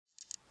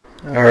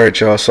Alright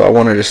y'all, so I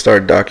wanted to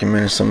start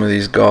documenting some of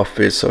these golf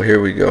fits, so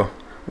here we go.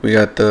 We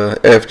got the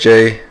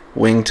FJ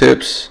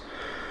wingtips.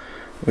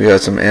 We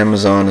got some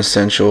Amazon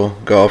Essential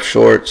golf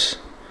shorts.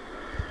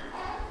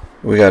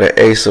 We got an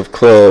Ace of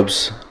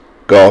Clubs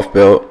golf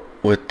belt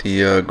with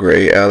the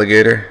gray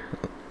alligator.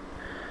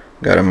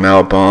 Got a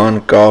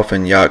Malbon golf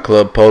and yacht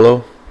club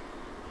polo.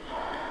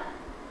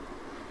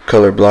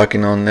 Color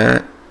blocking on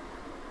that.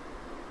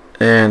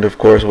 And of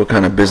course, what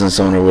kind of business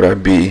owner would I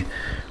be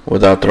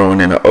without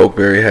throwing in an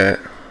Oakbury hat?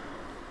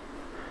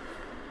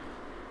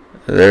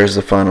 There's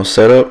the final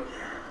setup,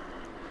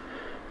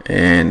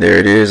 and there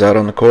it is out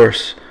on the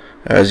course.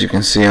 As you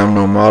can see, I'm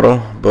no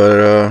model,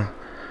 but I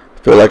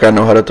feel like I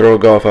know how to throw a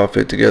golf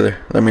outfit together.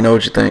 Let me know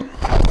what you think.